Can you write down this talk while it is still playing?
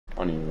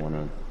don't even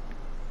wanna.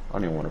 I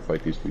don't even wanna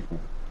fight these people.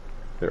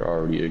 They're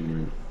already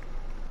ignorant.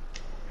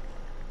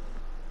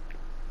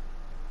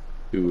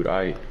 Dude,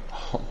 oh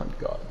my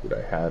god, dude,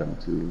 I had him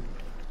too.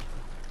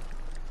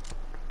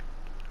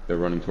 They're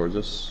running towards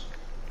us.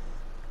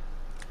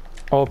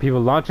 Oh,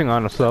 people launching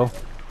on us though.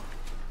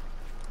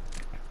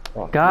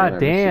 Oh, God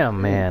man,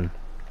 damn, man.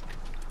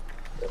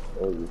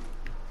 Oh, it's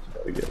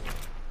about to get,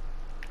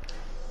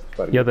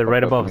 Yo, they're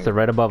right above us. They're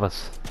right above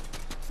us.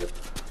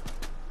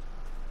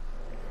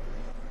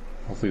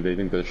 Hopefully they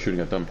think they're shooting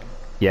at them.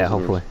 Yeah,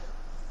 hopefully.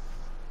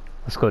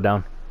 Let's go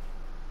down.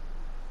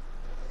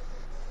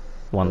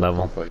 One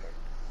level.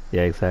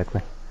 Yeah,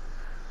 exactly.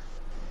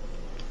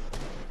 Oh,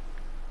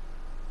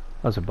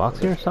 there's a box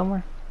here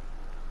somewhere?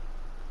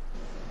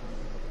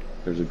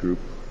 There's a group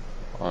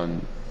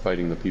on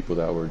fighting the people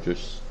that were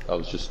I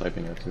was just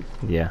sniping at too.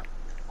 Yeah.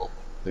 Oh,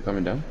 they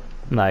coming down?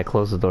 Nah, I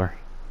closed the door.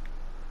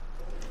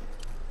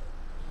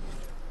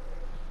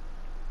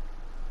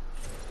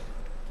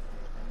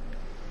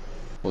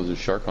 Well, there's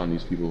a shark on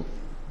these people.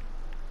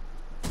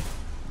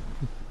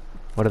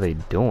 What are they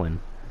doing?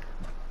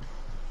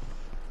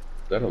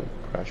 Is that a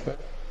crash pad?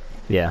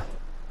 Yeah.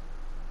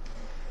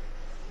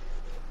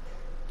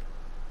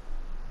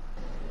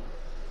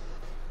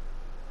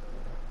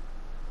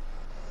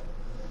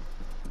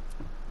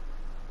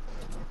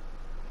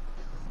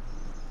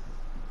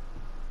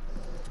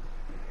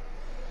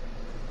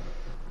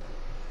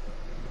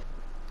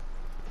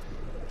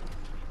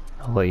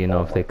 I'll let you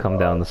know if they come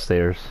down the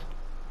stairs.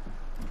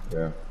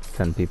 Yeah.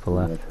 10 people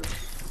left.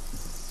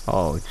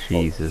 Oh,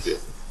 Jesus. Oh,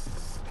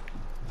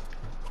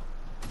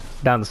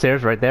 down the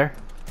stairs, right there.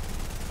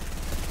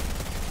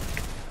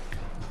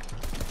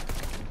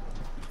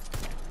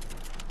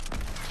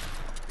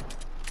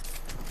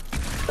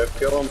 Let's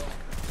kill him.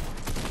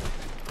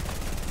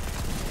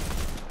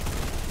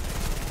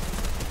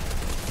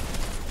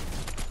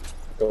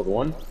 Killed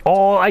one.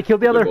 Oh, I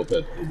killed the other. They're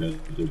both dead.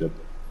 They're dead.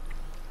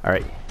 All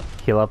right,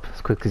 heal up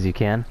as quick as you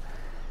can.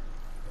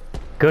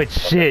 Good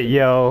shit,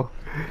 yo.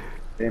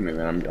 Damn it,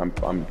 man! I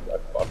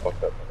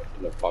fucked up.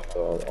 I fucked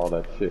all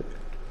that shit.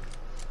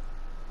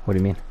 What do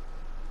you mean?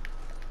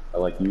 I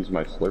like used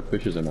my slurp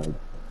fishes and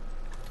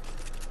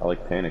I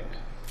like panicked.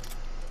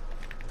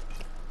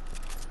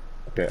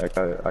 Okay,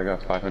 I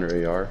got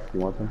 500 AR. You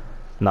want them?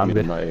 No, I'm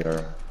good. My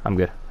AR. I'm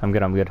good. I'm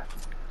good. I'm good.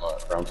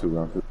 Round two.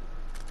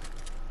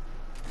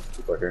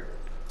 Right here.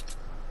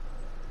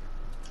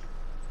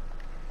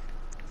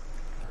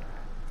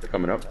 They're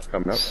coming up.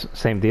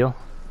 Same deal.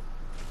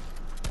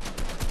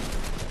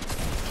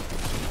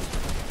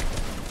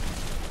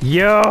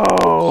 Yo!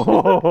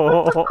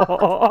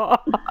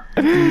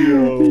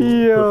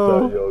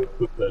 Yo,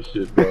 put that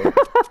shit, bro.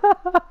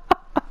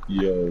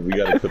 Yo, we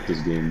gotta clip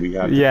this game. We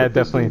have to clip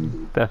this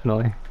game.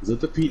 Definitely. Is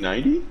it the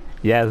P90?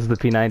 Yeah, this is the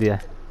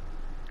P90.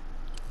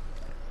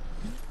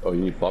 Oh, you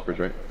need floppers,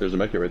 right? There's a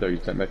medkit right there.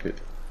 You sent medkit.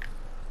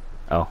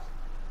 Oh.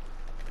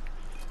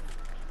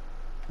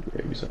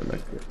 Yeah, you sent a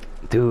medkit.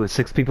 Dude,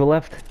 6 people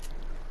left.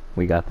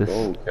 We got this.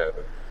 Oh,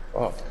 Kevin.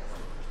 Fuck.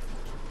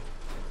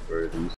 Where are these?